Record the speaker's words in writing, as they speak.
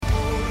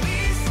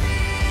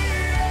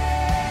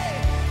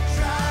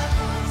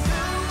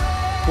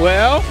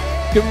Well,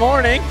 good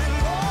morning.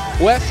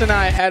 Wes and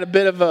I had a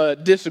bit of a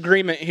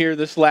disagreement here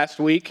this last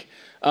week.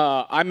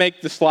 I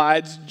make the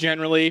slides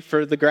generally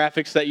for the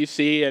graphics that you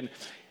see, and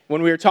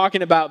when we were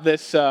talking about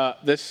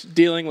this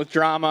dealing with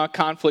drama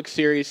conflict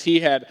series,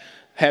 he had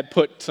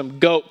put some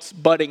goats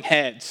butting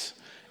heads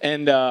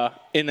and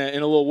in a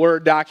little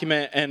Word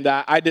document, and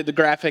I did the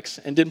graphics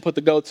and didn't put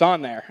the goats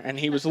on there, and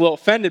he was a little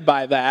offended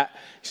by that.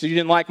 He said, "You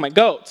didn't like my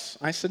goats."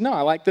 I said, "No,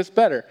 I like this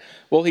better."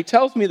 Well, he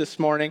tells me this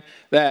morning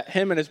that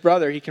him and his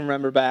brother, he can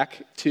remember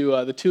back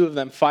to the two of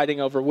them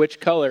fighting over which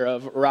color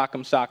of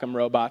Rock'em Sock'em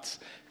robots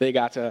they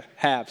got to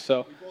have.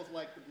 So We both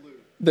like the blue.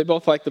 they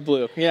both like the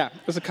blue. Yeah,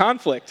 it's a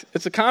conflict.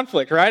 It's a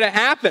conflict, right? It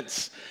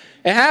happens.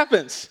 It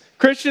happens.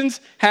 Christians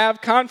have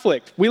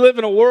conflict. We live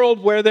in a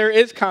world where there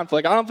is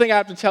conflict. I don't think I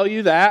have to tell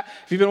you that.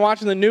 If you've been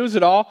watching the news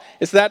at all,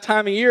 it's that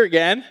time of year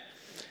again.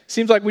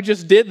 Seems like we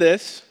just did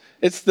this.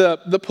 It's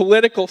the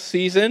political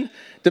season.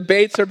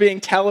 Debates are being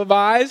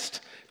televised.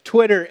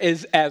 Twitter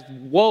is as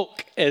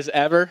woke as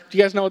ever. Do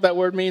you guys know what that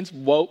word means?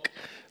 Woke.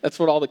 That's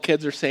what all the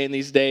kids are saying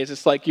these days.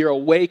 It's like you're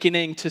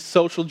awakening to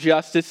social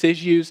justice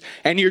issues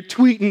and you're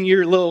tweeting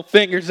your little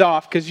fingers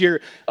off because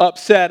you're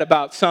upset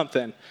about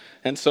something.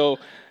 And so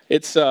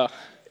it's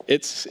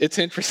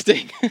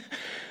interesting.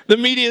 The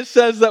media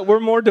says that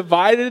we're more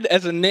divided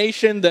as a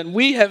nation than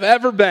we have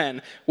ever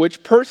been,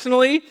 which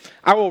personally,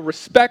 I will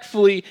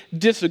respectfully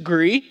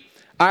disagree.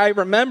 I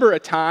remember a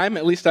time,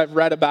 at least I've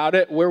read about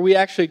it, where we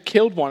actually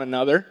killed one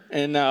another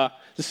in the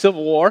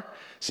Civil War.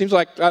 Seems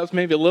like I was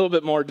maybe a little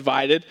bit more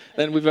divided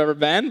than we've ever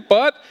been,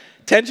 but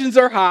tensions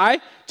are high,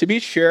 to be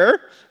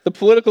sure. The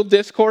political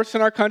discourse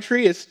in our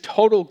country is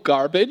total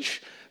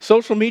garbage.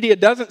 Social media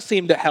doesn't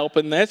seem to help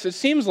in this. It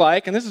seems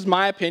like, and this is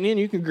my opinion,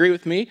 you can agree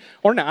with me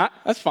or not,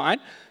 that's fine.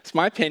 It's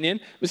my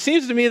opinion. It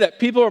seems to me that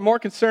people are more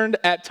concerned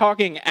at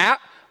talking at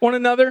one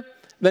another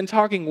than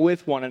talking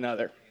with one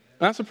another. And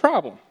that's a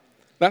problem.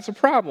 That's a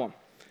problem.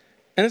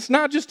 And it's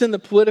not just in the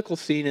political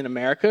scene in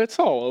America, it's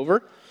all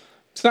over.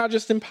 It's not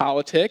just in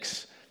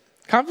politics.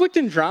 Conflict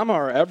and drama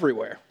are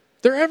everywhere.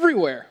 They're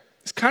everywhere.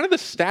 It's kind of the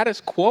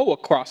status quo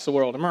across the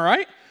world. Am I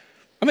right?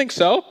 I think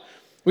so.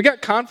 We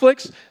got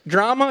conflicts,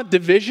 drama,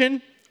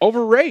 division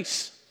over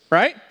race,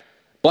 right?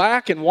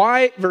 Black and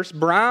white versus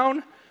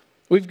brown.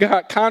 We've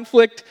got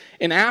conflict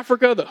in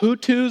Africa, the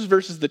Hutus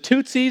versus the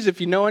Tutsis,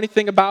 if you know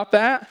anything about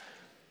that.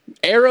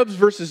 Arabs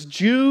versus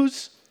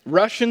Jews,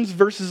 Russians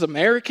versus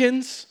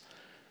Americans.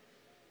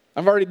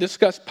 I've already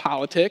discussed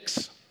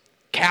politics.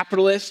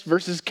 Capitalist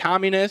versus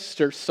communist,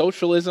 or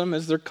socialism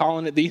as they're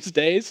calling it these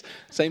days.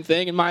 Same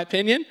thing in my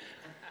opinion.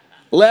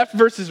 Left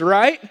versus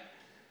right.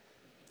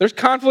 There's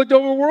conflict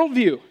over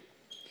worldview.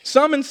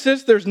 Some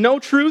insist there's no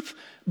truth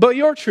but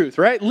your truth,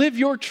 right? Live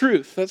your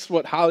truth. That's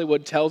what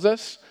Hollywood tells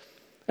us.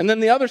 And then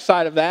the other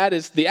side of that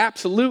is the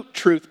absolute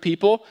truth,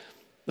 people.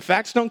 The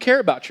facts don't care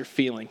about your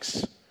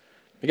feelings.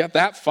 You got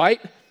that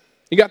fight.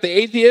 You got the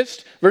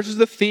atheist versus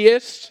the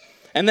theist.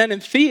 And then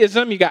in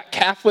theism, you got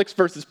Catholics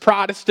versus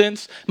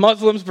Protestants,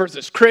 Muslims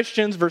versus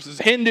Christians versus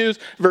Hindus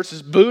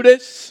versus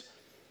Buddhists.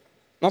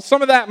 Now,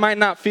 some of that might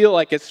not feel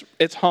like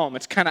it's home.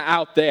 It's kind of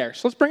out there.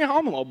 So let's bring it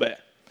home a little bit.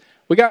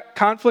 We got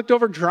conflict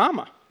over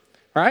drama,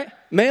 right?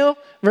 Male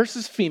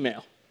versus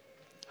female.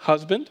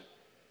 Husband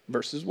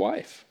versus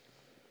wife.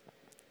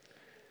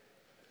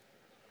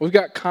 We've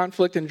got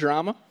conflict and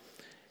drama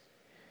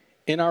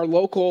in our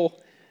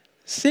local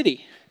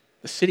city.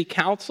 The city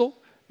council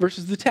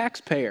versus the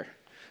taxpayer.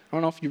 I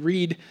don't know if you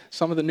read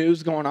some of the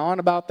news going on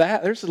about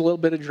that. There's a little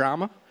bit of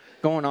drama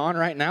going on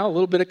right now, a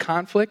little bit of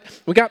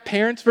conflict. We got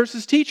parents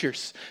versus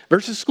teachers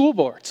versus school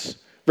boards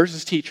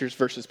versus teachers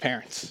versus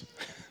parents.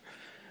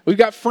 We've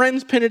got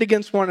friends pitted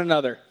against one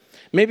another.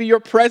 Maybe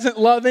your present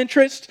love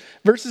interest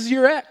versus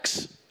your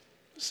ex.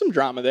 Some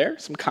drama there,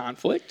 some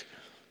conflict.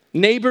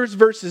 Neighbors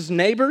versus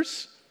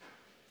neighbors.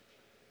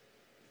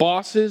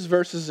 Bosses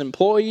versus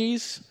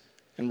employees.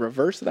 And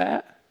reverse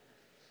that.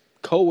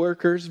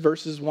 Co-workers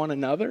versus one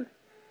another.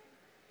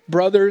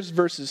 Brothers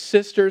versus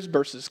sisters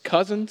versus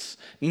cousins.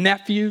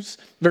 Nephews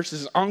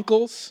versus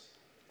uncles.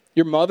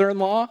 Your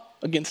mother-in-law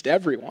against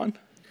everyone.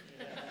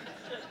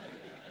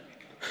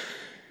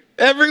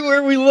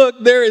 Everywhere we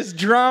look, there is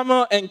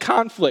drama and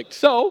conflict.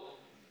 So,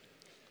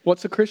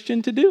 what's a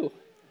Christian to do?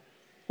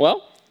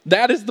 Well,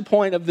 that is the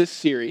point of this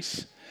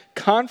series.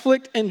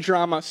 Conflict and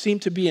drama seem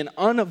to be an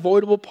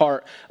unavoidable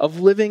part of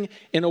living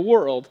in a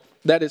world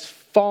that is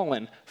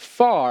fallen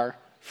far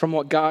from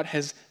what God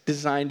has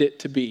designed it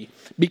to be.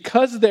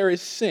 Because there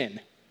is sin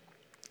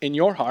in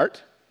your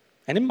heart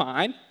and in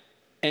mine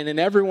and in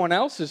everyone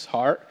else's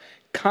heart,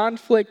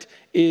 conflict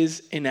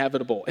is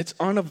inevitable. It's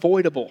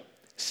unavoidable.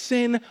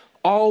 Sin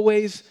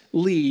always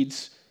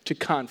leads to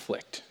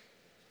conflict.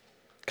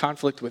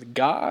 Conflict with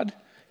God,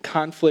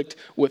 conflict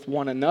with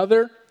one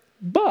another,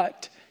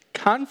 but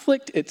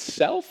conflict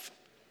itself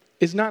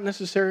is not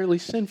necessarily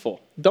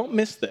sinful. Don't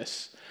miss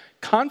this.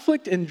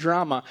 Conflict and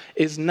drama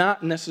is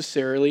not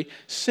necessarily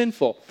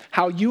sinful.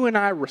 How you and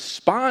I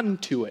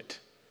respond to it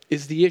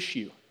is the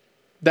issue.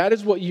 That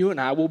is what you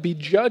and I will be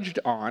judged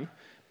on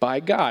by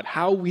God,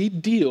 how we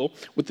deal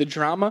with the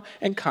drama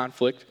and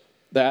conflict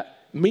that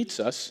meets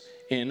us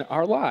in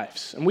our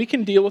lives. And we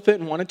can deal with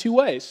it in one of two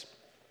ways.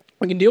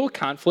 We can deal with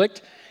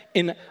conflict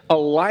in a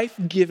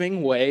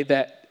life-giving way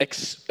that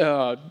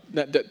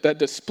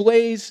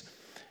displays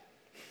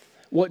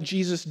what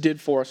Jesus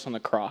did for us on the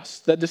cross,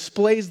 that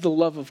displays the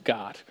love of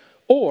God.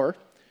 Or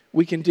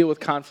we can deal with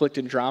conflict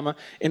and drama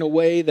in a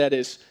way that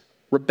is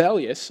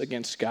rebellious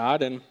against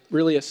God and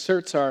really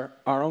asserts our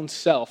own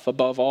self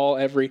above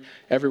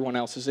everyone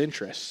else's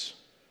interests.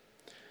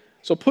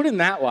 So put in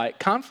that light,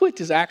 conflict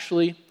is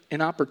actually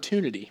an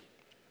opportunity.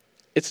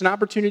 It's an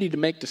opportunity to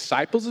make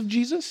disciples of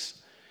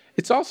Jesus.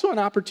 It's also an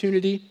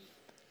opportunity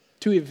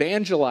to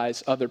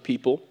evangelize other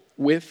people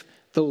with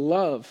the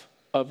love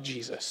of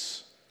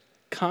Jesus.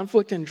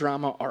 Conflict and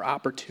drama are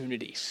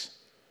opportunities.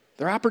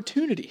 They're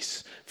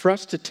opportunities for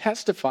us to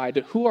testify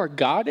to who our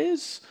God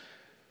is,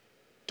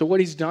 to what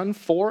he's done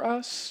for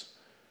us,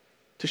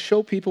 to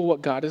show people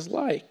what God is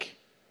like.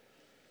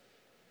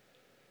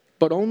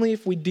 But only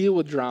if we deal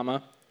with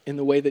drama in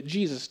the way that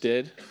Jesus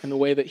did, in the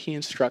way that he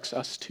instructs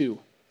us to.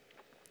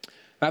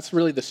 That's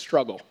really the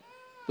struggle.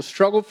 The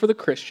struggle for the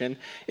Christian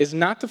is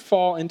not to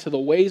fall into the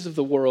ways of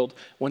the world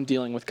when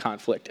dealing with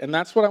conflict. And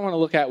that's what I want to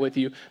look at with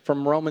you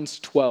from Romans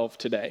 12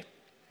 today.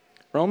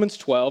 Romans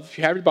 12, if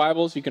you have your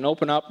Bibles, you can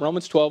open up.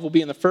 Romans 12 will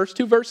be in the first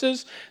two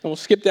verses, and we'll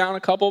skip down a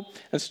couple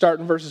and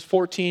start in verses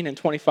 14 and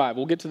 25.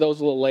 We'll get to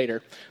those a little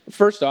later. But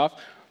first off,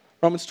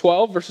 Romans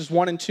 12, verses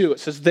 1 and 2. It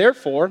says,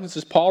 therefore, this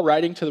is Paul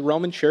writing to the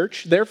Roman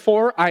church,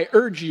 therefore I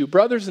urge you,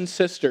 brothers and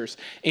sisters,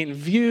 in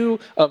view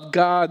of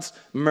God's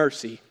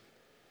mercy,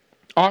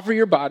 offer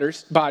your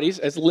bodies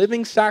as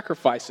living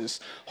sacrifices,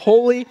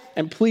 holy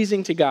and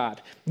pleasing to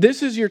God.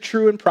 This is your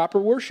true and proper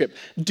worship.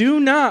 Do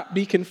not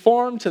be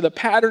conformed to the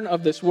pattern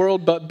of this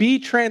world, but be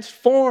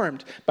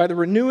transformed by the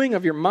renewing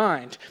of your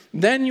mind.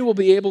 Then you will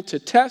be able to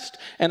test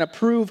and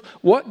approve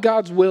what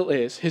God's will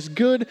is, his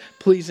good,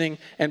 pleasing,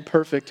 and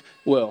perfect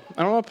will.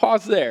 I want to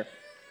pause there.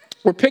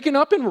 We're picking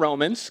up in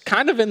Romans,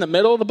 kind of in the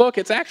middle of the book.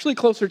 It's actually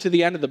closer to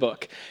the end of the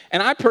book.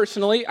 And I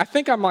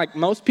think I'm like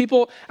most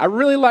people, I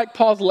really like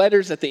Paul's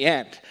letters at the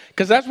end.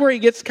 Because that's where he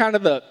gets kind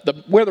of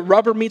where the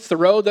rubber meets the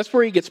road. That's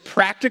where he gets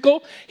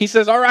practical. He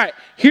says, all right,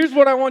 here's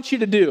what I want you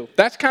to do.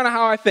 That's kind of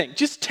how I think.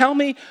 Just tell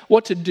me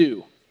what to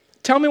do.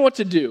 Tell me what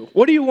to do.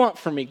 What do you want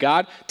from me,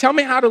 God? Tell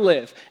me how to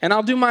live. And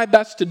I'll do my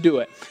best to do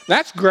it.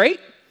 That's great.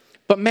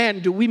 But man,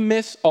 do we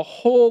miss a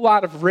whole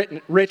lot of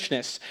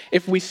richness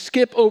if we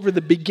skip over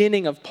the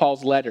beginning of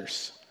Paul's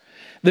letters.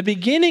 The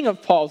beginning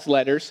of Paul's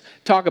letters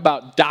talk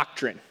about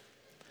doctrine.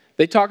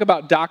 They talk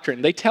about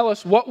doctrine. They tell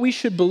us what we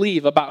should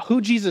believe about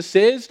who Jesus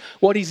is,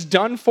 what he's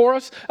done for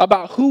us,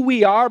 about who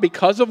we are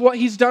because of what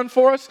he's done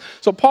for us.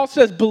 So Paul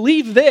says,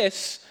 believe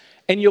this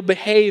and you'll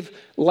behave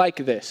like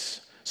this.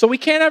 So we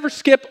can't ever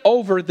skip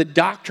over the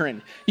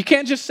doctrine. You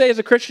can't just say as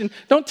a Christian,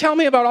 don't tell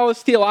me about all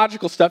this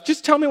theological stuff.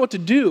 Just tell me what to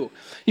do.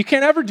 You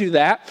can't ever do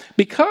that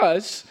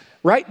because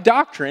right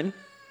doctrine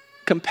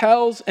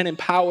compels and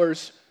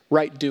empowers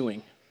right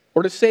doing.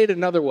 Or to say it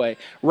another way,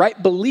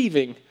 right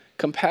believing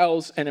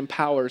compels and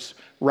empowers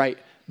right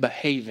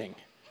behaving.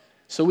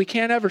 So we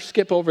can't ever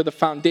skip over the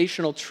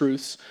foundational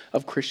truths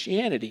of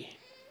Christianity.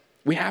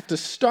 We have to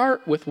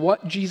start with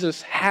what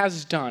Jesus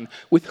has done,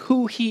 with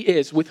who he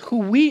is, with who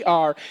we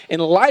are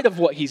in light of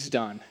what he's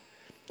done.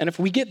 And if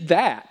we get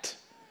that,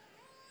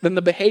 then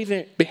the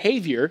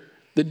behavior,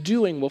 the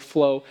doing will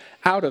flow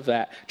out of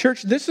that.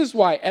 Church, this is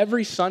why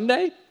every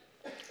Sunday,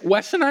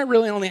 Wes and I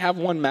really only have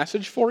one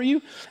message for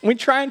you. And we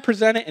try and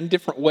present it in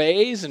different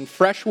ways and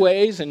fresh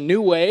ways and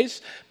new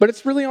ways, but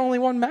it's really only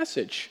one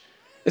message.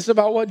 It's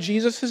about what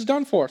Jesus has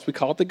done for us. We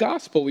call it the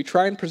gospel. We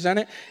try and present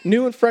it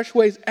new and fresh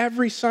ways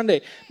every Sunday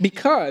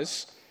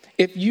because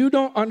if you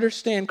don't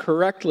understand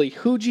correctly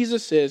who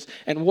Jesus is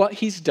and what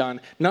he's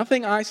done,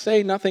 nothing I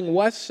say, nothing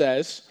Wes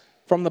says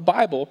from the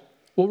Bible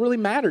will really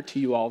matter to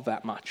you all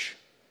that much.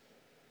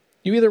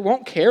 You either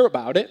won't care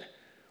about it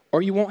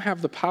or you won't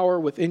have the power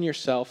within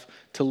yourself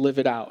to live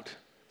it out.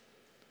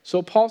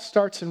 So Paul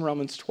starts in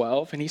Romans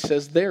 12 and he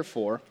says,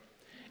 therefore,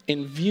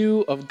 in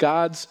view of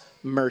God's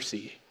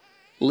mercy,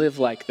 live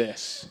like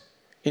this.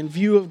 In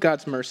view of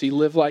God's mercy,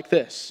 live like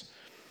this.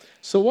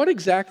 So what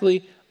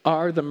exactly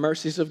are the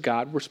mercies of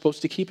God we're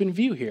supposed to keep in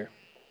view here?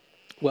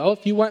 Well,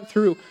 if you went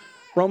through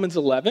Romans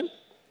 11,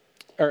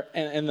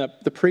 and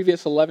the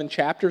previous 11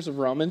 chapters of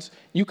Romans,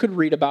 you could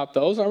read about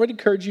those. I would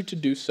encourage you to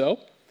do so.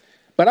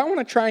 But I want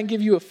to try and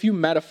give you a few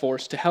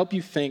metaphors to help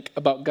you think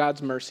about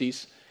God's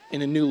mercies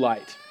in a new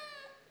light.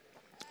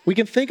 We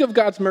can think of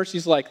God's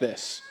mercies like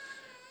this.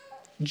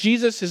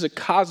 Jesus is a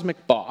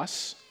cosmic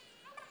boss,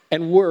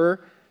 and we're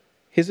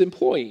his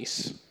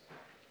employees.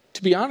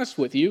 To be honest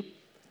with you,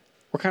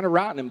 we're kind of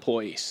rotten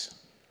employees.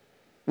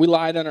 We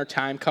lied on our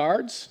time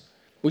cards.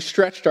 We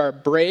stretched our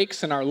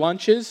breaks and our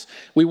lunches.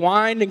 We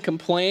whined and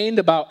complained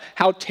about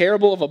how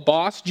terrible of a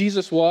boss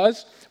Jesus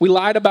was. We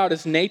lied about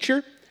his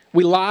nature.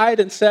 We lied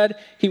and said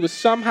he was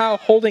somehow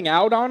holding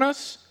out on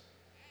us,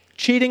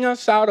 cheating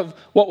us out of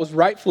what was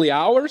rightfully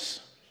ours.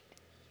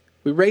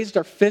 We raised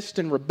our fist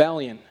in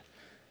rebellion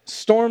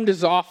stormed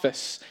his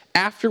office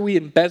after we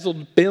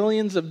embezzled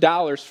billions of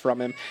dollars from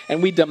him,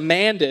 and we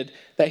demanded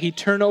that he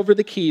turn over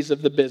the keys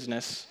of the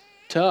business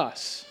to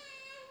us.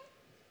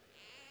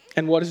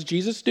 And what does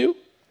Jesus do?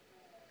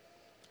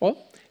 Well,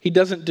 he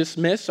doesn't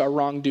dismiss our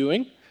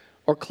wrongdoing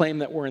or claim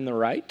that we're in the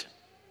right.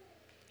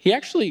 He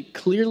actually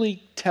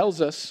clearly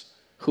tells us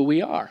who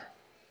we are.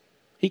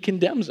 He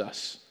condemns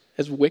us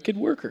as wicked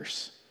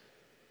workers.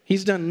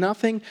 He's done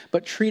nothing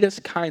but treat us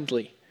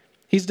kindly.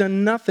 He's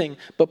done nothing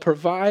but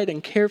provide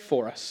and care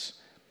for us.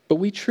 But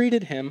we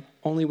treated him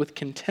only with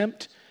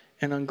contempt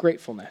and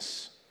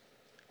ungratefulness.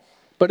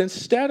 But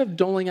instead of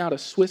doling out a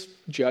swift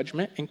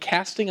judgment and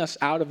casting us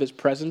out of his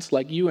presence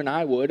like you and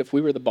I would if we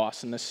were the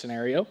boss in this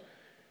scenario,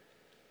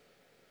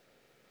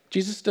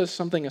 Jesus does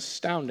something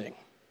astounding.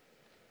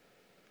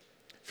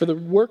 For the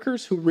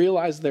workers who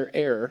realize their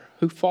error,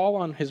 who fall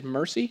on his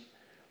mercy,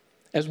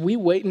 as we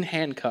wait in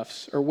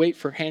handcuffs or wait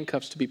for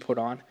handcuffs to be put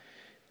on,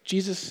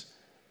 Jesus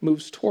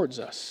moves towards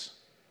us.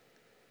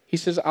 He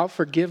says, I'll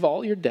forgive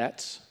all your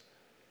debts.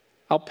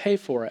 I'll pay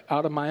for it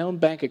out of my own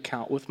bank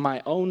account with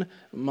my own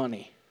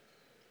money.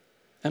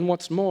 And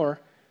what's more,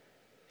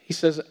 he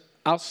says,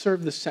 I'll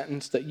serve the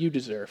sentence that you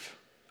deserve.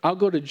 I'll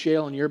go to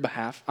jail on your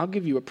behalf. I'll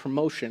give you a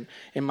promotion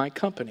in my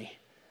company.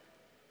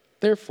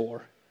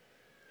 Therefore,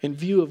 in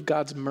view of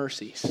God's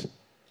mercies,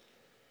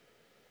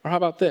 or how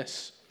about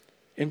this?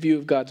 In view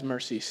of God's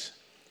mercies,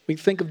 we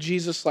think of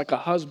Jesus like a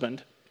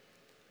husband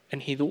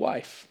and he the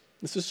wife.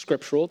 This is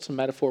scriptural. It's a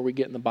metaphor we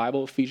get in the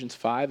Bible. Ephesians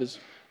 5 is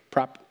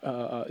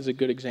a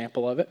good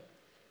example of it.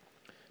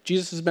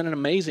 Jesus has been an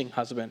amazing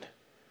husband.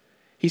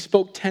 He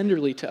spoke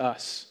tenderly to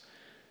us.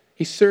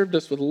 He served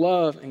us with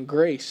love and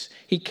grace.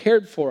 He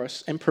cared for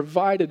us and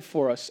provided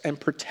for us and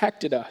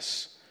protected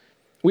us.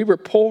 We were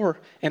poor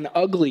and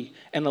ugly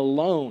and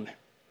alone.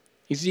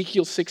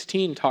 Ezekiel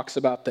 16 talks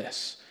about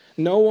this.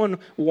 No one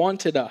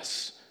wanted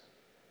us.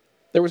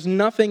 There was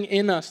nothing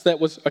in us that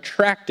was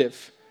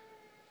attractive,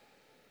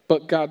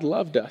 but God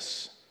loved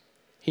us.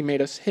 He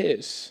made us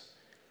his.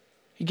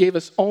 He gave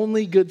us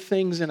only good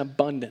things in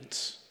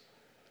abundance.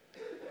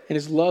 And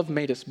his love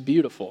made us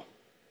beautiful.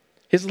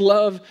 His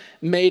love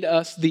made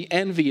us the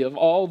envy of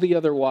all the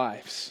other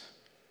wives.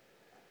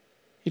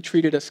 He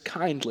treated us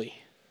kindly.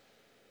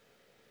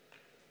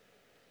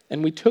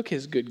 And we took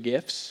his good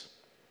gifts,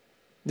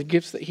 the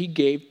gifts that he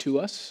gave to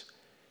us,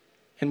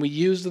 and we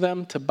used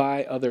them to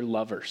buy other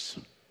lovers.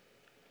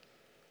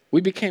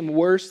 We became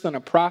worse than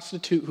a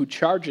prostitute who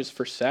charges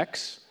for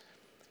sex.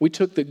 We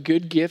took the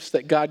good gifts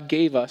that God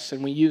gave us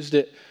and we used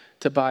it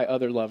to buy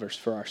other lovers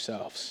for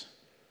ourselves.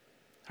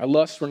 Our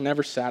lusts were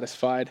never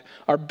satisfied.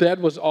 Our bed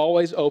was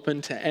always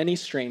open to any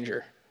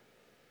stranger,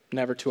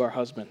 never to our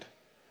husband.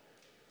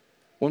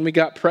 When we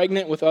got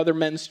pregnant with other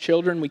men's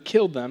children, we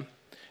killed them.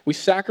 We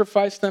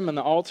sacrificed them on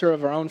the altar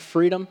of our own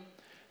freedom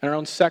and our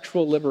own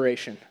sexual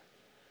liberation.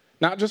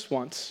 Not just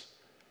once,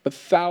 but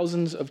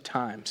thousands of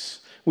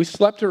times. We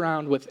slept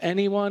around with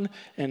anyone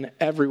and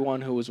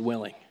everyone who was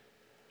willing.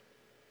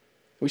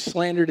 We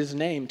slandered his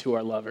name to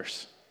our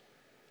lovers.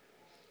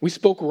 We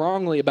spoke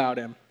wrongly about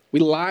him. We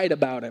lied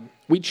about him.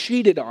 We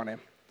cheated on him.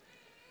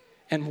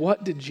 And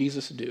what did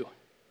Jesus do?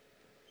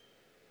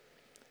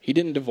 He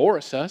didn't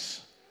divorce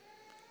us,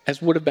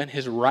 as would have been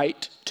his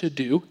right to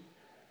do.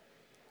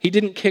 He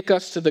didn't kick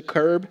us to the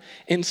curb.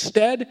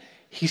 Instead,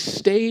 he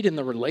stayed in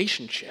the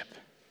relationship.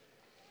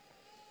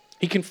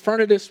 He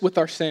confronted us with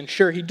our sin.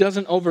 Sure, he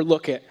doesn't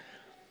overlook it.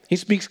 He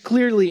speaks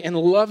clearly and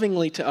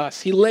lovingly to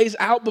us. He lays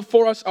out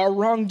before us our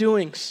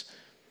wrongdoings.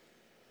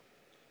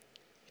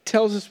 He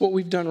tells us what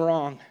we've done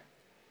wrong.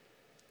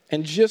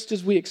 And just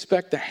as we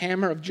expect the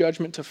hammer of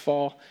judgment to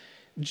fall,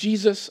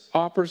 Jesus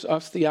offers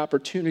us the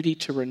opportunity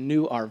to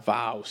renew our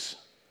vows.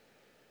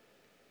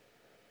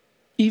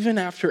 Even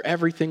after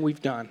everything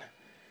we've done,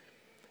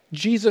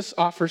 Jesus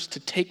offers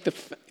to take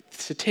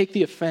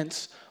the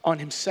offense on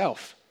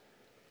himself,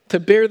 to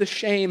bear the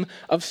shame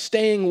of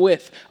staying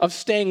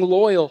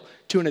loyal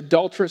to an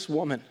adulterous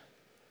woman.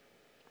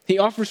 He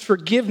offers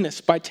forgiveness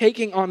by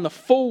taking on the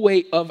full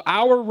weight of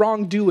our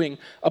wrongdoing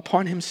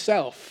upon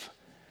himself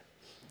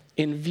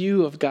in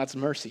view of God's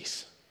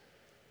mercies.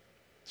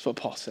 That's what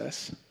Paul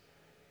says.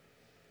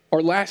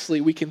 Or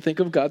lastly, we can think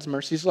of God's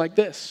mercies like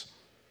this.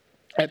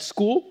 At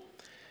school,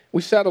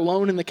 we sat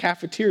alone in the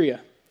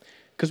cafeteria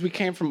because we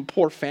came from a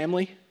poor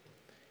family.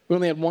 We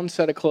only had one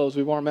set of clothes.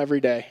 We wore them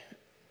every day.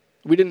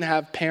 We didn't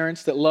have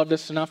parents that loved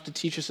us enough to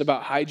teach us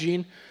about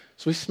hygiene,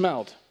 so we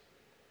smelled.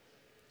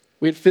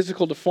 We had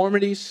physical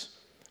deformities.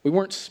 We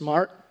weren't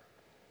smart.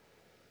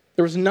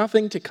 There was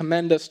nothing to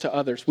commend us to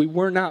others. We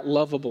were not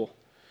lovable.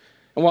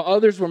 And while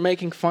others were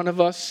making fun of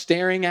us,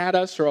 staring at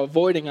us, or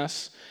avoiding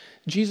us,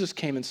 Jesus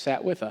came and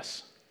sat with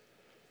us.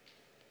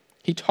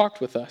 He talked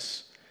with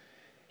us.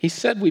 He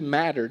said we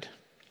mattered,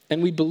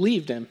 and we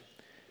believed him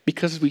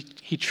because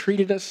he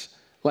treated us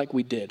like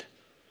we did.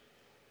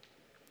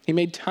 He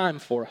made time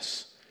for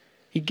us.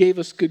 He gave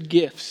us good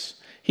gifts.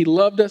 He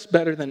loved us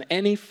better than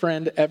any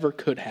friend ever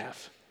could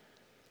have.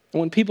 And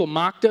when people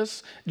mocked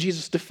us,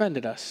 Jesus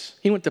defended us.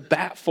 He went to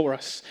bat for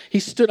us. He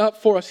stood up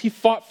for us. He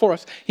fought for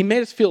us. He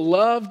made us feel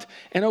loved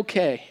and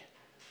okay.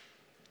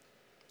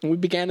 And we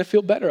began to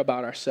feel better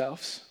about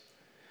ourselves.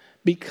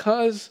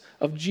 Because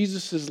of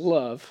Jesus'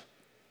 love,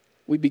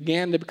 we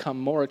began to become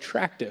more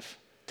attractive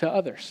to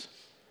others.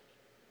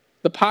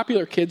 The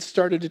popular kids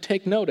started to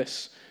take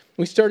notice.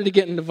 We started to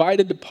get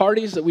invited to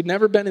parties that we'd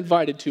never been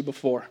invited to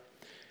before.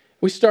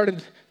 We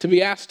started to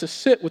be asked to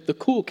sit with the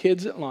cool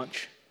kids at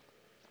lunch.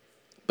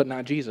 But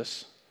not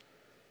Jesus.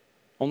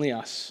 Only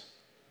us.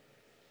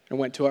 It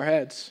went to our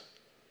heads.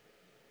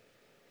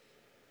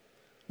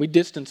 We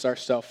distanced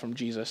ourselves from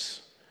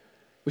Jesus.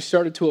 We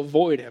started to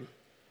avoid him.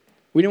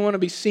 We didn't want to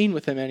be seen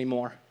with him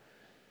anymore.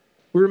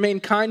 We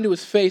remained kind to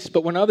his face,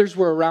 but when others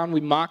were around,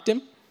 we mocked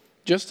him,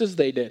 just as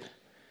they did.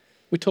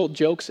 We told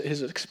jokes at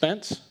his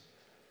expense.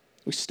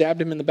 We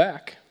stabbed him in the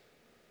back.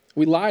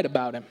 We lied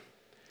about him.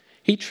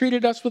 He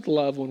treated us with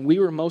love when we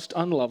were most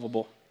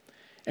unlovable,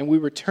 and we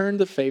returned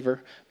the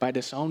favor by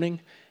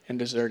disowning and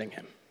deserting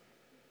him.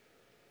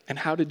 And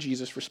how did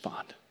Jesus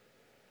respond?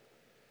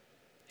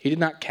 He did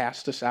not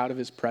cast us out of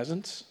his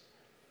presence.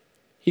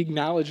 He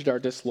acknowledged our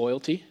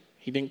disloyalty.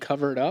 He didn't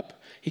cover it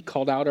up. He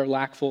called out our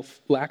lack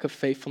of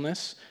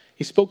faithfulness.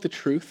 He spoke the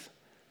truth.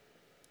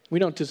 We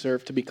don't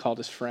deserve to be called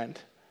his friend.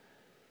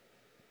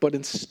 But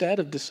instead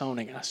of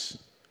disowning us,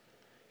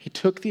 he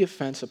took the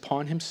offense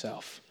upon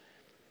himself,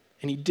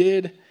 and he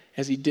did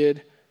as he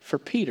did for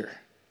Peter,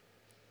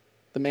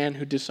 the man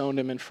who disowned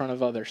him in front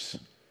of others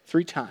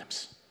 3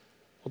 times.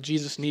 Well,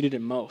 Jesus needed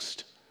him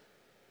most.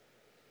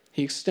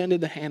 He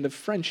extended the hand of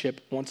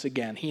friendship once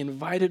again. He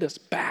invited us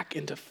back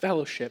into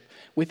fellowship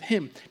with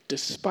him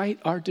despite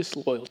our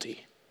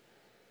disloyalty.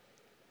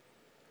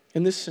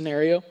 In this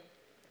scenario,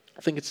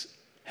 I think it's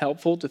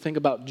helpful to think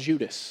about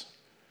Judas.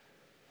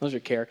 There's your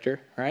character,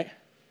 right?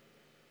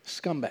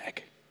 Scumbag.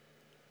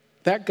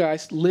 That guy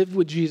lived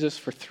with Jesus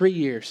for 3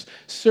 years,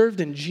 served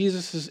in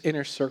Jesus'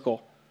 inner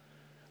circle.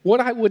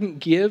 What I wouldn't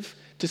give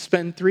to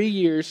spend 3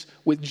 years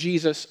with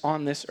Jesus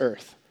on this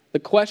earth. The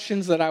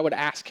questions that I would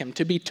ask him,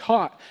 to be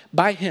taught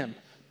by him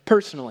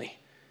personally.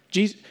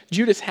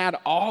 Judas had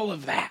all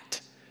of that,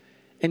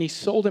 and he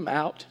sold him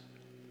out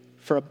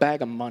for a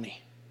bag of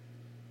money.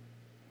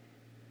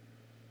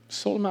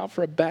 Sold him out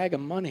for a bag of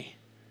money.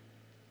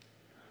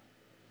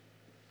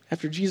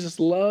 After Jesus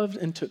loved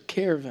and took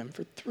care of him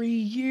for 3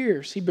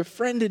 years, he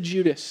befriended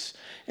Judas,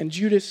 and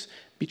Judas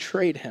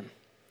betrayed him.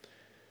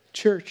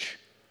 Church,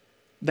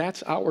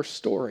 that's our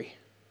story.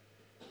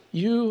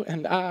 You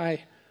and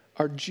I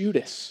are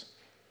Judas.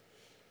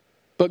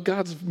 But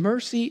God's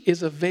mercy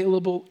is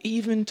available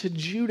even to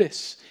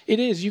Judas. It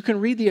is. You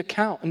can read the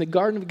account in the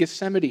Garden of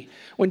Gethsemane.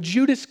 When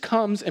Judas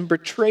comes and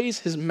betrays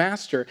his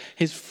master,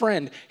 his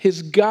friend,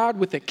 his God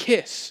with a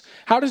kiss,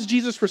 how does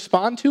Jesus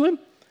respond to him?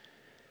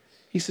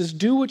 He says,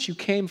 do what you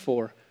came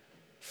for,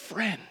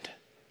 friend.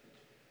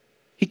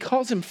 He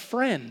calls him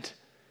friend.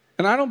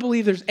 And I don't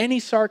believe there's any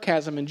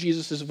sarcasm in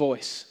Jesus'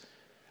 voice.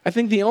 I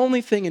think the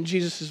only thing in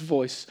Jesus'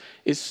 voice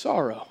is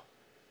sorrow.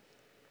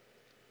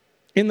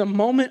 In the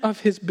moment of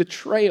his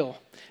betrayal,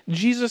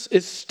 Jesus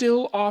is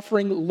still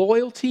offering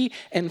loyalty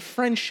and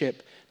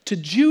friendship to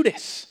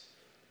Judas.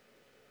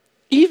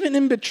 Even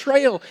in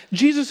betrayal,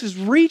 Jesus is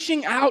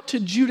reaching out to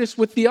Judas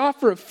with the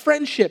offer of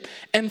friendship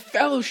and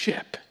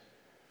fellowship.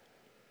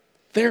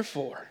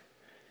 Therefore,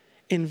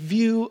 in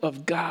view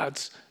of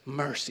God's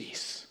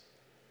mercies,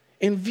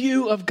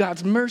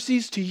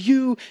 to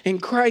you in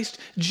Christ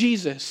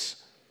Jesus,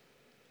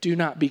 do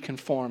not be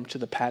conformed to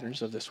the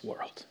patterns of this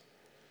world.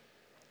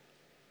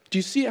 Do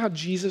you see how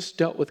Jesus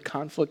dealt with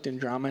conflict and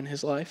drama in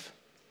his life?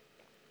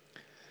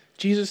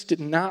 Jesus did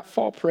not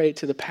fall prey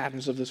to the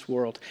patterns of this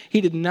world.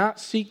 He did not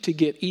seek to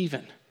get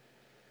even.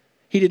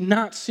 He did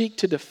not seek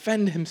to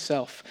defend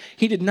himself.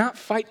 He did not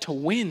fight to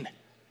win.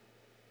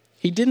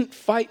 He didn't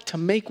fight to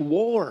make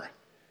war.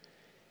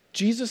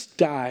 Jesus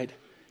died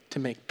to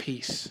make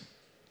peace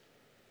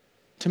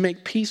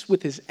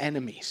with his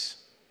enemies.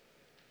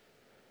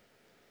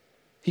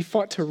 He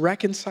fought to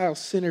reconcile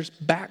sinners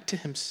back to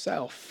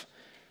himself,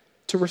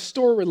 to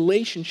restore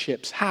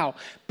relationships. How?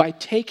 By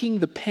taking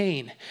the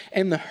pain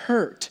and the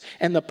hurt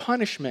and the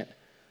punishment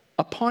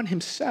upon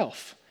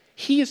himself.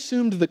 He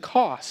assumed the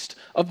cost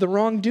of the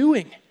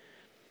wrongdoing.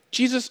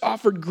 Jesus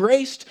offered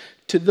grace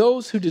to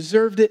those who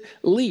deserved it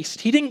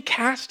least. He didn't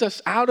cast us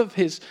out of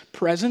his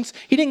presence.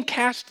 He didn't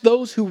cast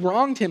those who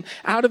wronged him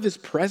out of his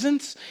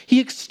presence. He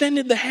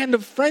extended the hand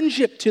of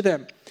friendship to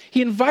them.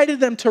 He invited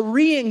them to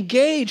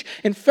re-engage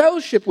in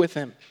fellowship with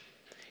him.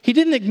 He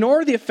didn't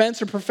ignore the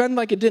offense or pretend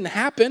like it didn't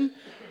happen.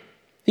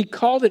 He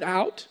called it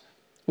out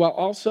while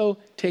also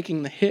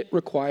taking the hit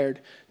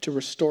required to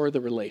restore the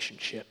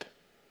relationship.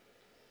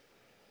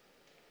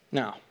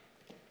 Now,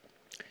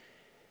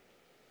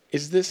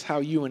 is this how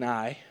you and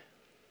I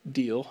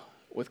deal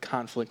with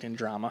conflict and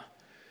drama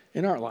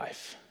in our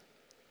life?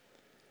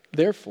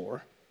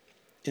 Therefore,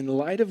 in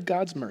light of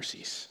God's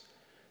mercies,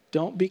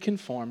 don't be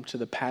conformed to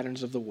the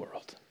patterns of the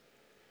world.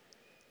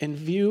 In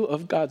view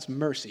of God's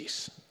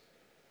mercies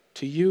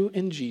to you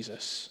in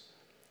Jesus,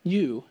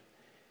 you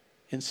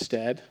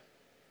Instead,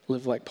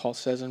 live like Paul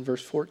says in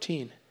verse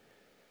 14.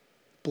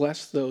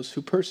 Bless those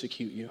who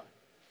persecute you.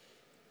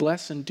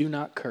 Bless and do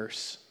not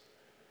curse.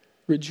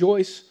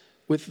 Rejoice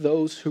with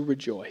those who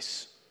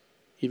rejoice,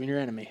 even your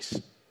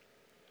enemies.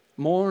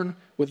 Mourn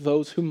with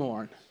those who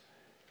mourn,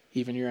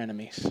 even your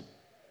enemies.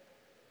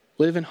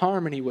 Live in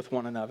harmony with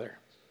one another.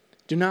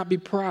 Do not be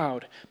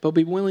proud, but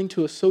be willing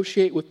to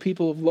associate with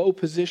people of low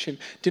position.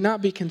 Do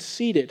not be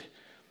conceited.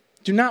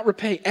 Do not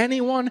repay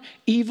anyone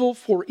evil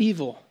for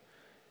evil.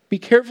 Be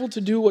careful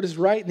to do what is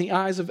right in the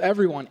eyes of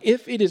everyone.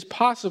 If it is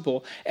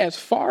possible, as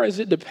far as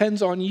it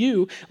depends on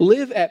you,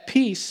 live at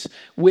peace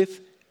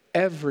with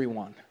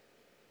everyone.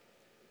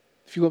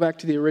 If you go back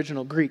to the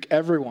original Greek,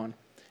 everyone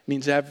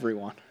means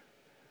everyone.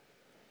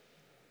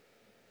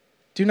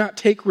 Do not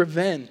take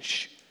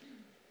revenge,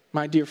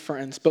 my dear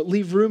friends, but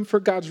leave room for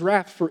God's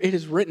wrath, for it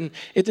is written,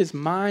 "It is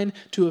mine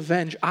to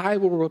avenge. I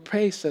will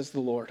repay," says the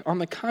Lord. On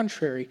the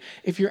contrary,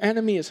 if your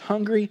enemy is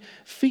hungry,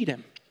 feed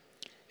him.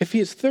 If he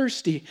is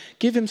thirsty,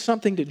 give him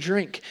something to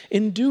drink.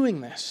 In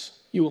doing this,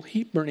 you will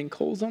heap burning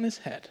coals on his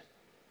head.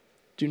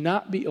 Do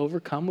not be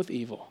overcome with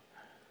evil,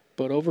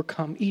 but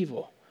overcome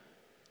evil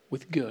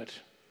with good.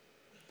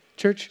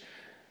 Church,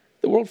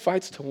 the world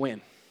fights to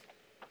win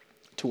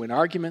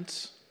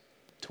arguments,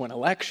 to win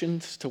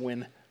elections, to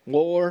win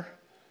war.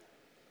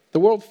 The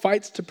world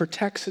fights to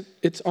protect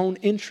its own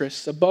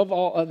interests above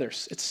all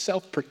others. It's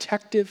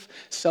self-protective,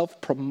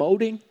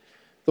 self-promoting.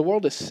 The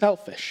world is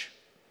selfish.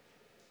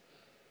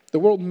 The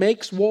world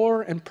makes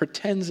war and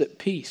pretends at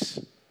peace.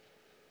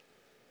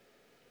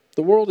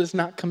 The world is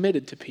not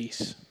committed to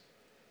peace.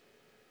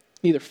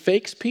 Neither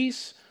fakes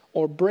peace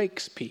or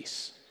breaks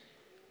peace.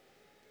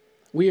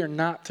 We are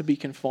not to be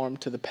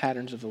conformed to the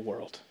patterns of the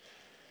world.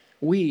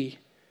 We,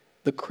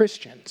 the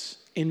Christians,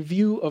 in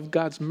view of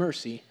God's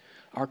mercy,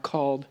 are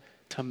called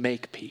to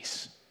make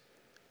peace.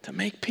 To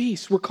make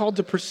peace. We're called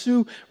to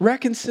pursue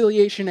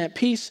reconciliation at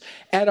peace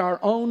at our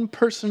own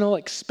personal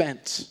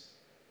expense.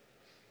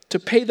 To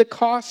pay the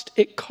cost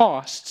it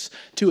costs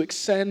to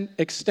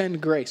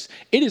extend grace.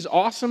 It is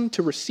awesome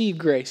to receive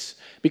grace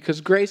because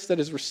grace that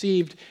is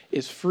received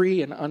is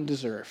free and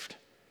undeserved.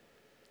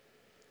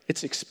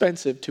 It's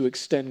expensive to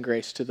extend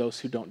grace to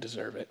those who don't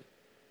deserve it.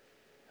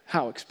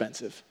 How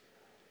expensive?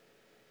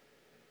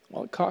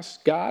 Well, it costs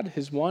God,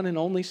 his one and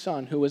only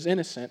Son, who was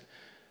innocent,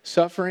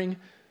 suffering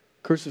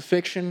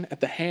crucifixion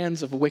at the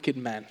hands of wicked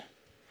men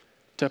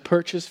to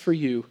purchase for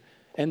you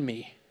and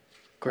me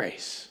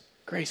grace.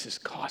 Grace is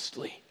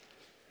costly.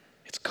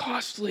 It's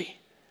costly.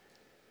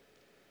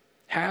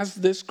 Has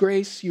this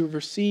grace you've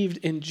received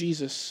in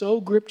Jesus so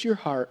gripped your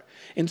heart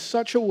in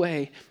such a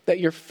way that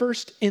your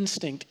first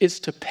instinct is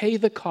to pay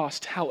the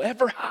cost,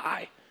 however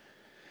high,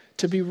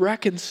 to be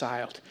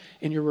reconciled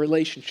in your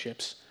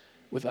relationships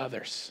with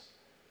others?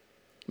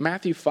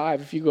 Matthew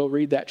 5, if you go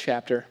read that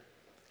chapter,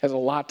 has a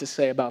lot to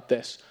say about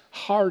this.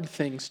 Hard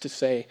things to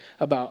say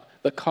about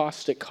the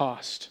cost it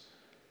cost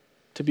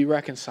to be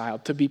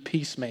reconciled, to be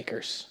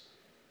peacemakers.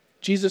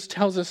 Jesus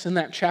tells us in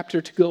that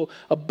chapter to go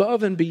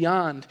above and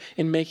beyond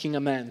in making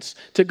amends,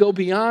 to go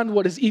beyond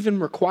what is even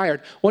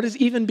required, what is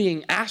even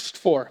being asked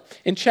for.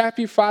 In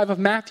chapter 5 of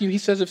Matthew, he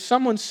says, if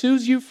someone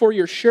sues you for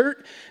your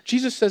shirt,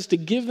 Jesus says to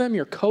give them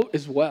your coat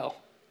as well.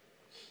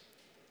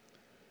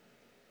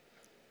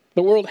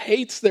 The world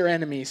hates their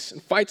enemies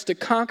and fights to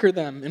conquer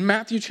them. In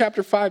Matthew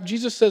chapter 5,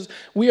 Jesus says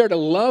we are to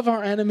love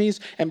our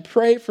enemies and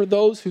pray for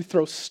those who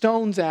throw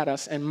stones at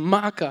us and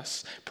mock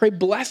us. Pray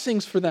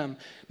blessings for them,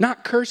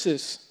 not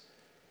curses.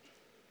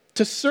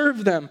 To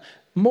serve them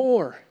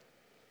more,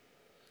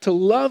 to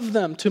love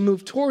them, to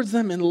move towards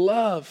them in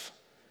love.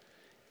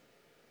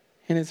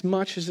 And as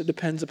much as it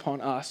depends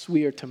upon us,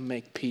 we are to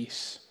make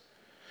peace.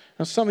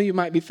 Now, some of you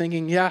might be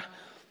thinking, yeah,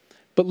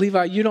 but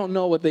Levi, you don't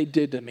know what they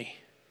did to me.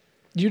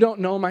 You don't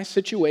know my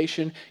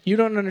situation. You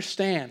don't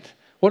understand.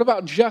 What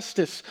about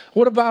justice?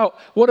 What about?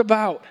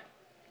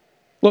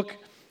 Look,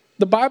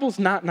 the Bible's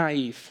not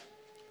naive.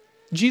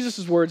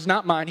 Jesus' words,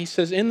 not mine. He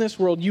says, in this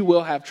world you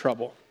will have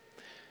trouble.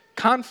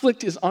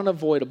 Conflict is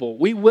unavoidable.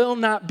 We will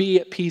not be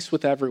at peace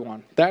with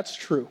everyone. That's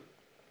true.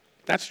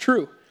 That's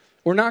true.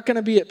 We're not going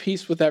to be at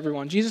peace with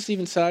everyone. Jesus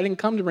even said, I didn't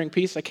come to bring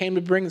peace. I came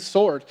to bring the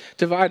sword,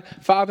 divide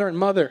father and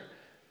mother,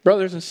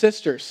 brothers and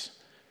sisters.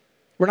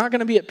 We're not going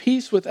to be at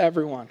peace with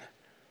everyone.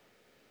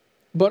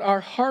 But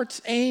our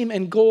heart's aim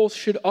and goal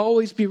should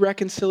always be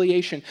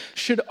reconciliation,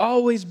 should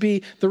always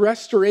be the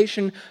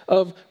restoration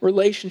of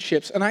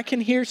relationships. And I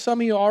can hear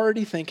some of you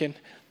already thinking,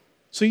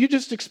 so you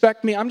just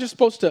expect me, I'm just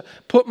supposed to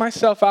put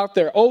myself out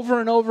there over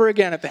and over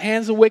again at the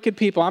hands of wicked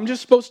people. I'm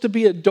just supposed to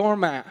be a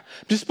doormat.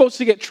 I'm just supposed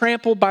to get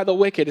trampled by the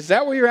wicked. Is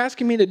that what you're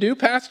asking me to do,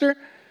 Pastor?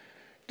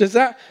 Is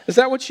that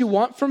what you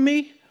want from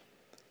me?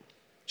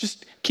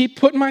 Just keep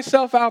putting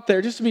myself out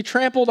there just to be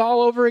trampled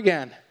all over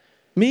again.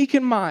 Meek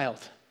and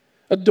mild.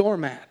 A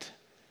doormat.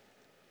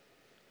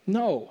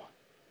 No,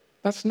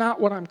 that's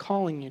not what I'm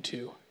calling you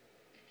to.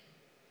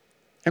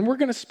 And we're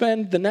going to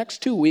spend the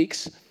next 2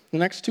 weeks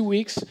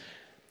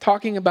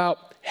talking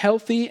about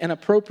healthy and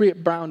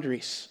appropriate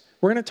boundaries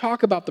We're going to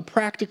talk about the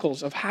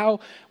practicals of how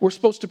we're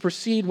supposed to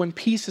proceed when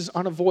peace is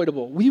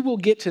unavoidable. We will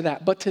get to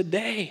that. But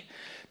today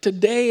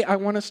I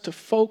want us to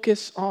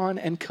focus on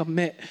and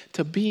commit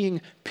to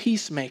being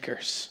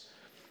peacemakers.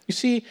 You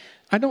see,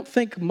 I don't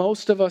think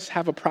most of us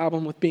have a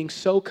problem with being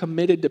so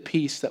committed to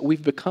peace that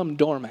we've become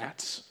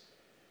doormats.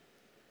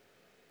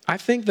 I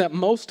think that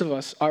most of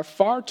us are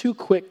far too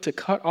quick to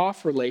cut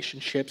off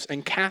relationships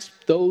and cast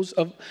those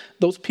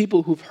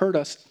people who've hurt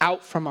us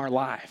out from our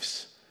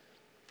lives.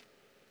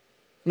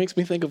 It makes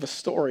me think of a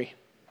story.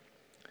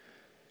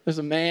 There's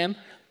a man,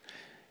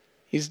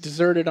 he's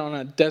deserted on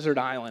a desert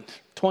island,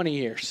 20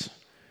 years.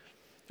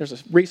 There's a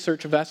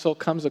research vessel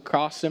comes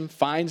across him,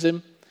 finds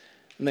him,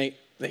 and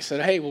they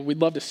said, hey, well, we'd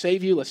love to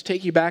save you. Let's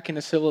take you back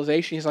into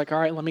civilization. He's like, all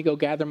right, let me go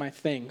gather my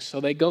things.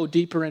 So they go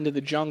deeper into the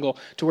jungle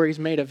to where he's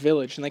made a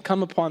village, and they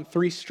come upon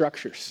 3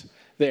 structures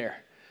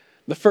there.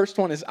 The first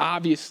one is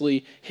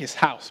obviously his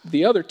house.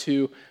 The other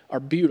 2 are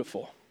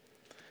beautiful.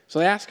 So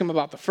they ask him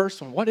about the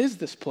first one. What is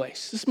this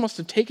place? This must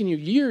have taken you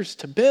years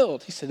to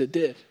build. He said, it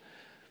did.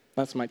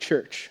 That's my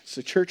church. It's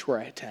the church where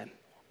I attend.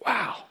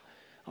 Wow,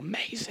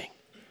 amazing.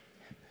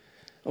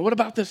 Well, what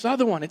about this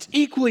other one? It's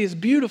equally as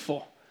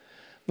beautiful.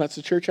 That's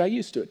the church I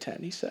used to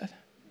attend, he said.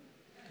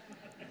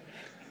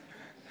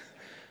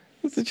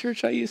 That's the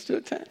church I used to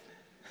attend.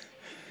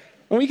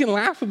 And we can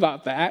laugh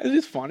about that. It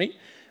is funny.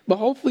 But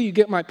hopefully you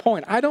get my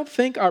point. I don't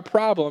think our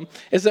problem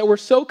is that we're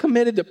so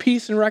committed to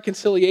peace and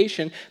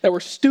reconciliation that we're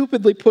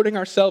stupidly putting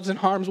ourselves in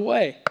harm's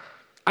way.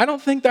 I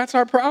don't think that's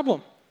our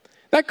problem.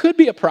 That could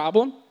be a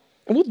problem,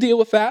 and we'll deal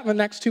with that in the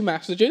next 2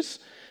 messages.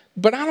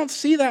 But I don't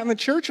see that in the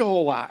church a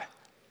whole lot.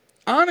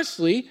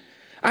 Honestly,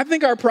 I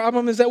think our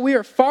problem is that we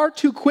are far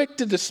too quick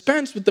to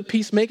dispense with the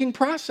peacemaking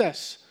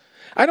process.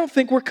 I don't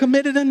think we're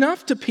committed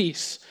enough to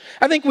peace.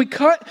 I think we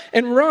cut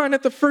and run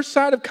at the first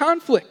sign of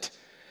conflict.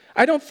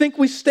 I don't think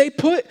we stay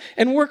put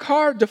and work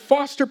hard to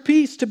foster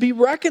peace, to be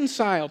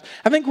reconciled.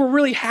 I think we're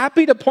really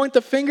happy to point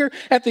the finger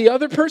at the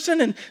other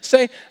person and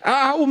say,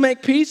 I will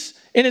make peace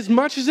in as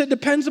much as it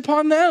depends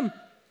upon them.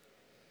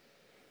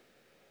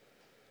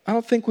 I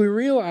don't think we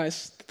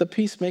realize that the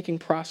peacemaking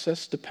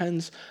process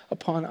depends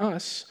upon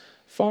us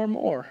far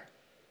more.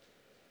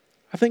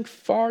 I think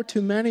far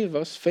too many of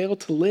us fail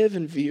to live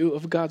in view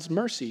of God's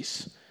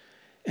mercies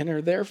and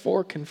are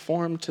therefore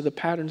conformed to the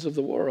patterns of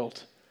the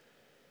world,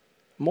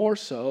 more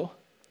so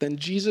than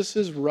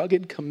Jesus'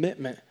 rugged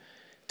commitment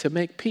to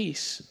make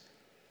peace,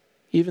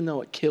 even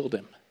though it killed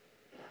him.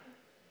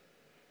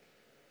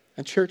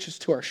 And church is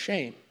to our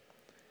shame.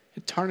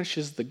 It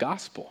tarnishes the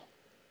gospel.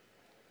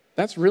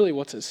 That's really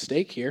what's at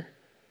stake here,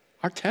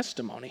 our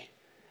testimony.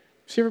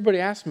 See, everybody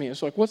asks me,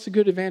 it's like, what's a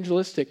good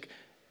evangelistic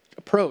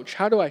approach?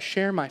 How do I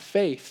share my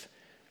faith?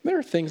 There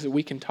are things that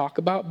we can talk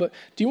about, but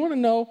do you want to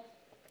know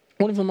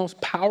one of the most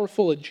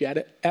powerful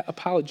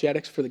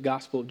apologetics for the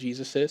gospel of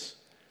Jesus is?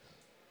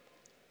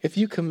 If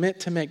you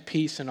commit to make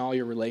peace in all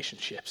your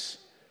relationships,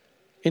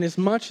 in as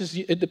much as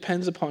it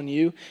depends upon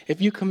you, if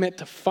you commit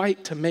to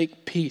fight to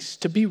make peace,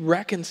 to be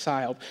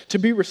reconciled, to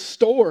be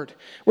restored,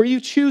 where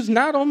you choose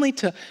not only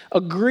to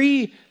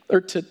agree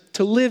or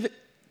to live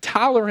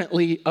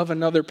tolerantly of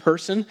another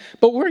person,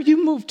 but where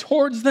you move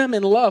towards them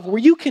in love,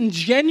 where you can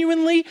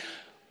genuinely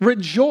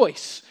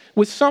rejoice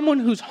with someone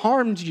who's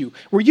harmed you,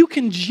 where you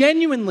can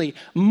genuinely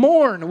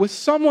mourn with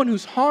someone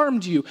who's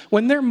harmed you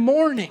when they're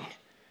mourning.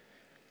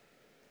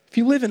 If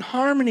you live in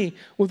harmony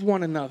with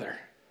one another.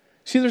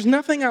 See, there's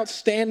nothing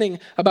outstanding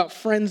about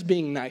friends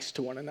being nice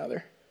to one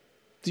another.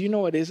 Do you know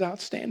what is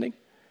outstanding?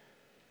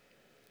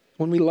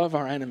 When we love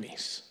our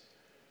enemies,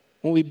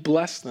 when we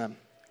bless them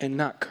and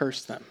not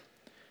curse them,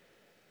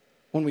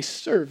 when we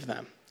serve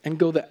them and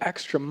go the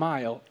extra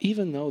mile,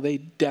 even though they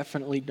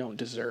definitely don't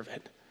deserve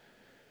it.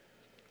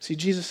 See,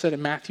 Jesus said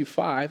in Matthew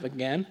 5,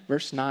 again,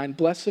 verse 9,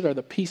 "Blessed are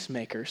the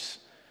peacemakers,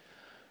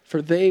 for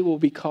they will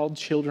be called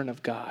children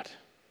of God."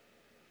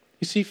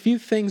 You see, few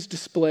things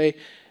display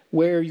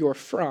where you're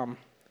from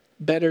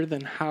better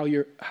than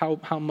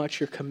how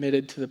much you're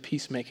committed to the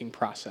peacemaking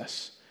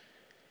process.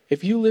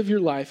 If you live your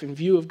life in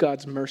view of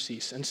God's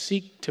mercies and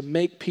seek to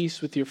make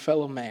peace with your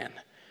fellow man,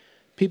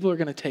 people are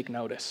going to take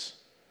notice.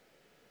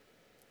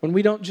 When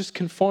we don't just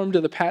conform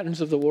to the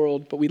patterns of the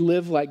world, but we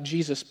live like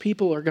Jesus,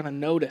 people are going to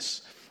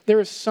notice. There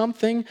is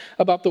something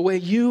about the way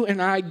you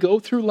and I go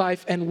through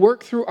life and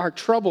work through our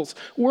troubles,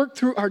 work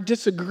through our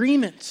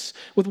disagreements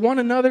with one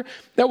another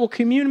that will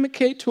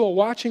communicate to a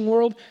watching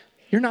world,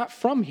 you're not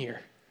from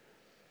here.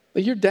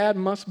 That your dad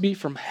must be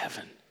from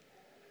heaven.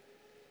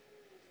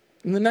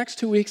 In the next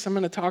 2 weeks, I'm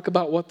going to talk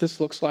about what this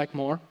looks like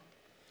more,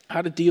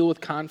 how to deal with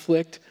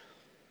conflict,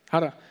 how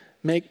to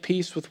make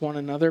peace with one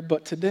another.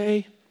 But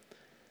today,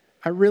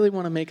 I really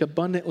want to make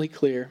abundantly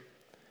clear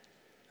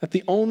that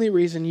the only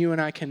reason you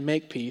and I can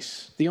make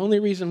peace, the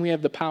only reason we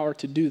have the power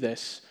to do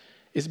this,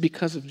 is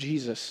because of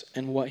Jesus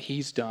and what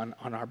he's done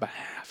on our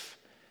behalf,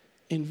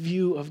 in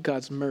view of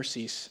God's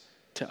mercies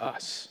to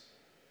us.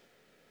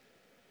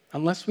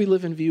 Unless we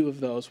live in view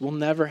of those, we'll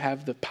never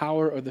have the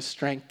power or the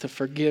strength to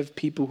forgive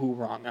people who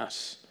wrong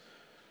us.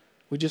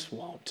 We just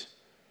won't.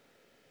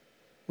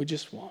 We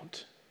just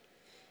won't.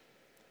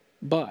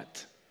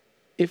 But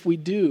if we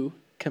do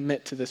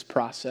commit to this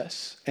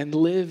process and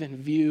live in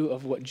view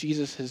of what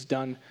Jesus has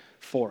done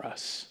for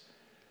us,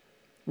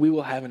 we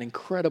will have an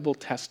incredible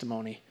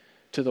testimony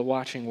to the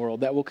watching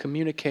world that will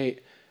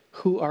communicate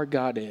who our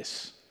God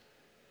is.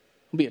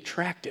 It will be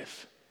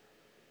attractive.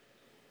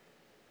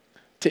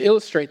 To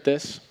illustrate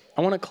this,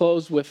 I want to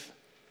close with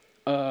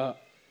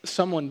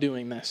someone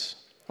doing this.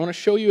 I want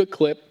to show you a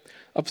clip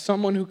of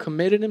someone who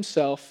committed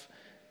himself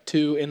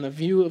to, in the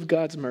view of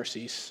God's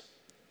mercies,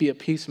 be a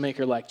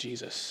peacemaker like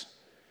Jesus.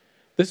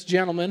 This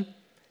gentleman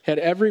had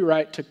every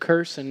right to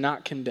curse and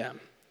not condemn,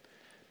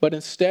 but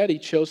instead he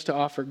chose to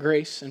offer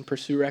grace and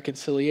pursue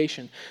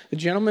reconciliation. The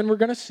gentleman we're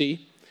going to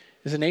see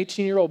is an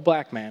 18-year-old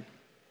black man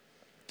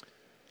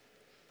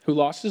who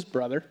lost his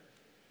brother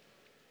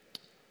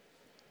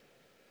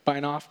by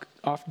an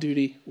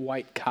off-duty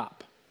white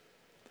cop.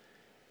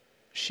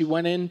 She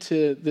went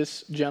into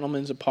this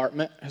gentleman's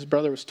apartment. His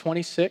brother was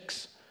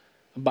 26,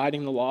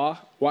 abiding the law,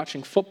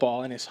 watching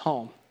football in his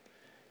home.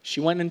 She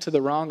went into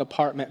the wrong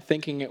apartment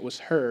thinking it was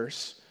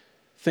hers,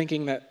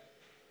 thinking that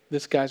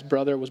this guy's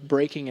brother was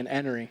breaking and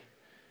entering.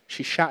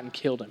 She shot and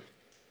killed him.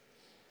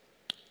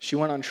 She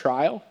went on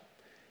trial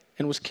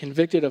and was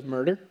convicted of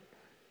murder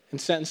and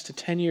sentenced to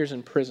 10 years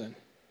in prison.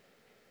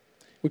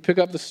 We pick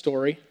up the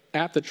story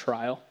at the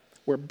trial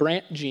where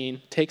Brant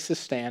Jean takes a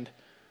stand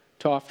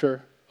to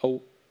offer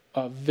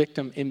a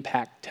victim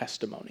impact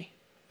testimony.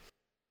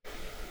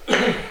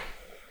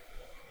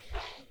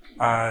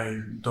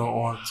 I don't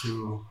want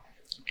to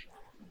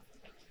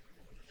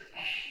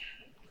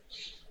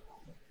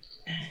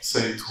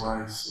say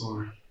twice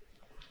or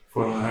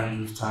for the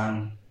 100th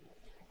time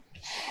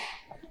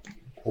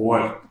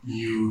what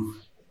you've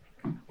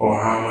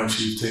or how much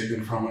you've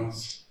taken from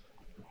us.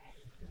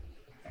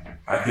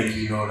 I think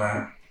you know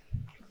that.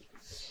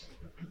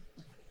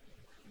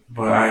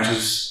 But I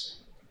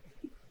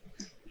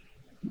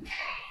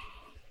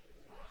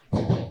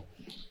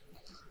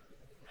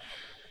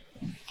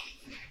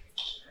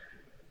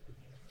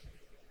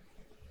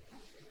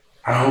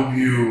hope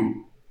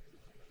you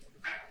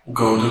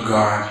go to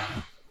God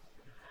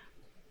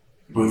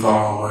with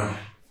all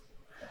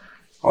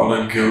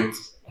the guilt,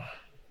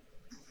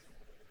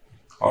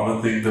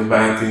 all the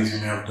bad things you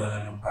may have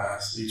done in the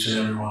past. Each and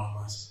every one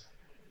of us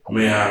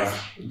may have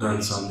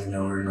done something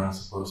that we're not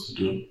supposed to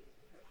do.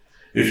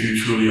 If you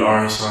truly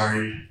are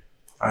sorry,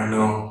 I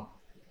know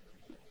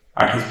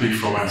I can speak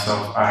for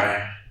myself.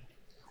 I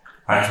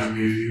forgive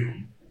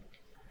you.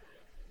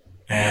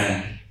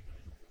 And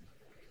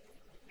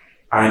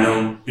I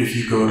know if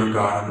you go to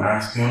God and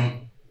ask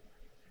Him,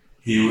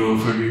 He will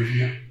forgive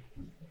you.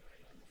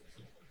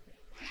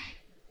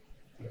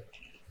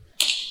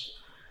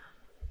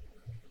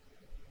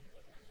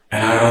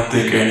 And I don't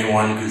think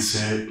anyone could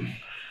say it.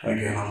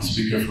 Again, I'm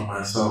speaking for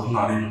myself,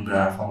 not even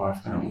bad for my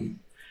family.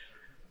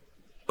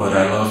 But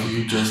I love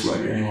you just like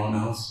anyone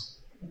else.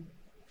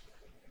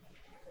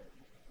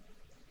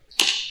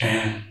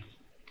 And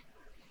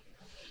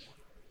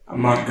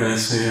I'm not gonna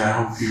say I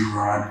hope you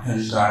rot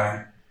and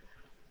die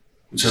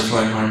just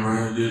like my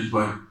brother did,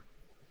 but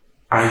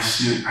I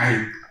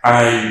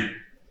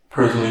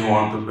personally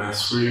want the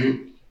best for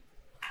you.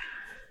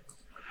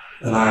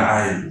 And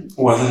I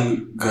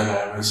wasn't gonna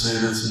ever say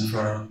this in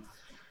front of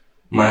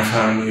my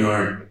family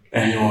or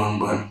anyone,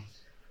 but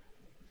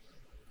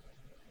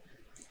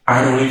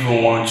I don't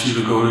even want you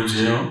to go to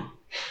jail.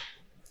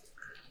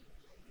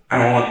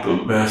 I want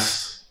the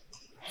best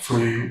for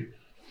you.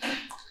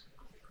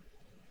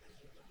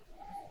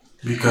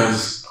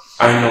 Because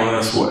I know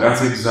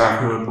that's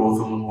exactly what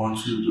both of them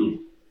want you to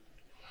do.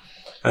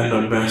 And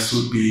the best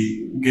would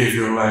be give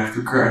your life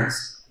to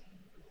Christ.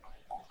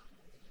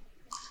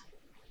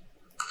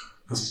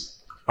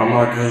 I'm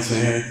not gonna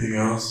say anything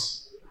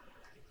else.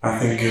 I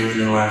think giving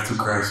your life to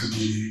Christ would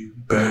be the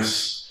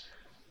best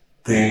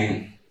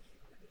thing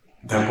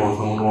that both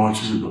of them would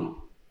want you to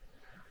do.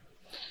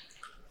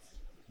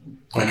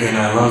 Again,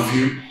 I love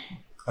you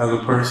as a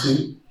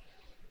person.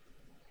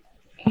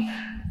 And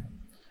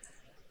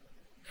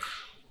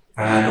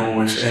I don't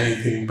wish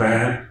anything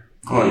bad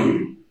on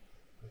you.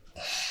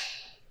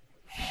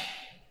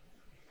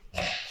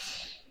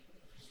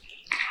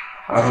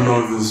 I don't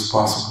know if this is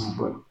possible,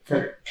 but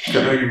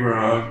can I give her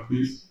a hug,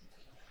 please?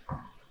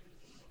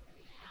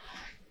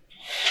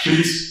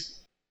 Please?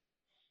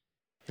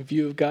 In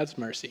view of God's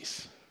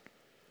mercies,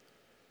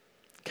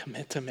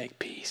 commit to make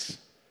peace.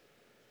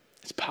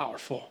 It's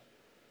powerful.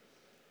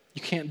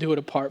 You can't do it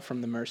apart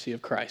from the mercy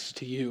of Christ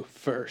to you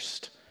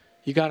first.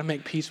 You got to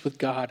make peace with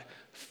God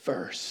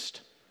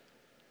first.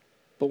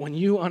 But when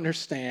you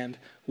understand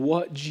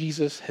what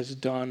Jesus has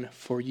done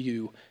for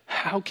you,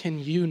 how can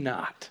you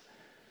not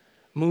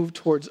move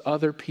towards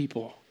other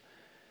people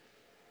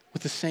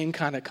with the same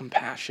kind of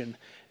compassion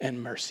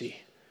and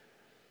mercy,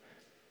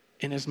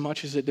 in as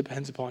much as it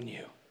depends upon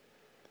you?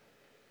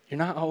 You're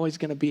not always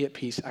going to be at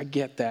peace. I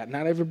get that.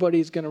 Not everybody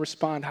is going to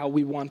respond how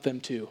we want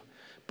them to,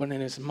 but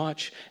in as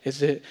much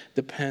as it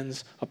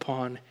depends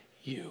upon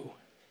you.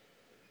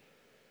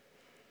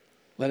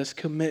 Let us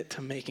commit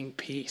to making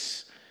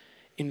peace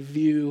in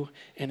view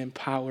and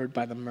empowered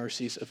by the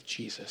mercies of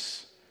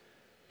Jesus.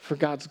 For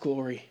God's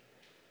glory,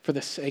 for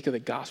the sake of the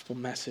gospel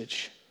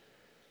message,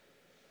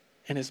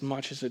 and as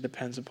much as it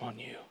depends upon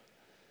you,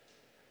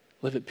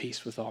 live at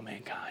peace with all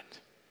mankind.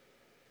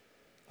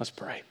 Let's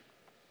pray.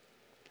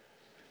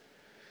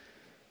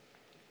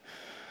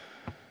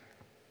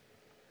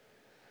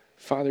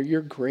 Father,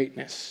 your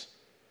greatness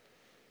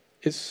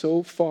is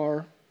so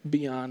far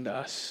beyond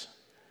us.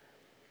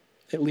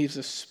 It leaves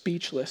us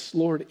speechless.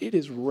 Lord, it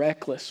is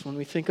reckless when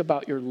we think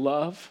about your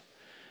love,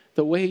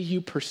 the way you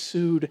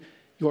pursued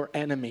your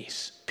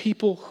enemies,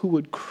 people who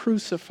would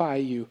crucify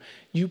you.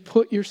 You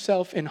put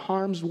yourself in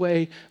harm's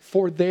way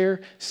for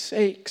their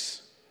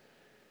sakes.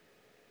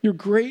 Your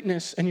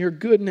greatness and your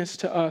goodness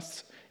to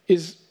us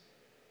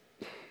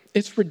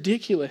it's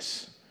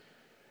ridiculous.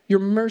 Your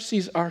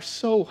mercies are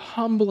so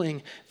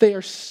humbling. They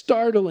are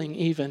startling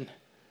even.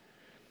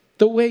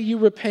 The way you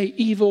repay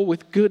evil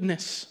with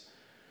goodness.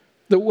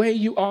 The way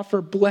you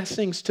offer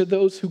blessings to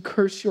those who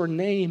curse your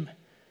name.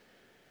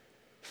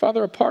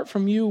 Father, apart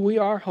from you, we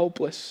are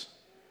hopeless.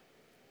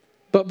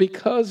 But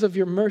because of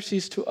your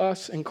mercies to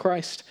us in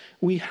Christ,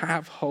 we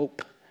have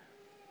hope.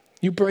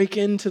 You break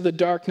into the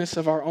darkness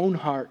of our own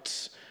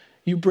hearts.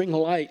 You bring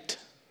light.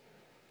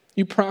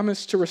 You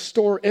promise to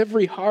restore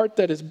every heart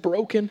that is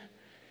broken.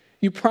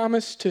 You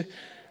promise to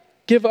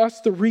give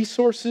us the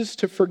resources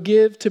to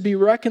forgive, to be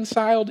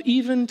reconciled,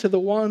 even to the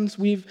ones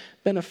we've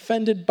been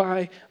offended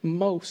by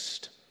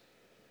most.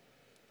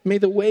 May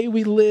the way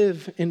we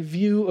live in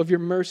view of your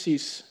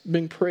mercies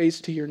bring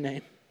praise to your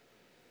name.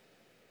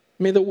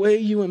 May the way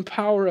you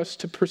empower us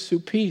to pursue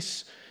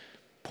peace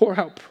pour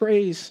out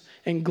praise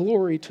and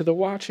glory to the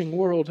watching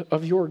world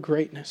of your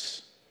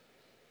greatness.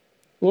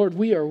 Lord,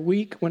 we are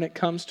weak when it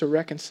comes to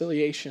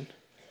reconciliation.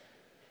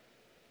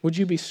 Would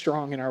you be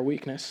strong in our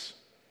weakness?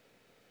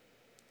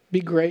 Be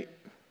great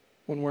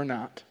when we're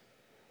not.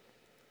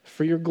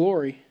 For your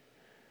glory,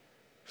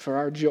 for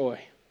our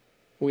joy,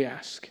 we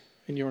ask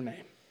in your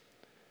name.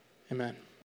 Amen.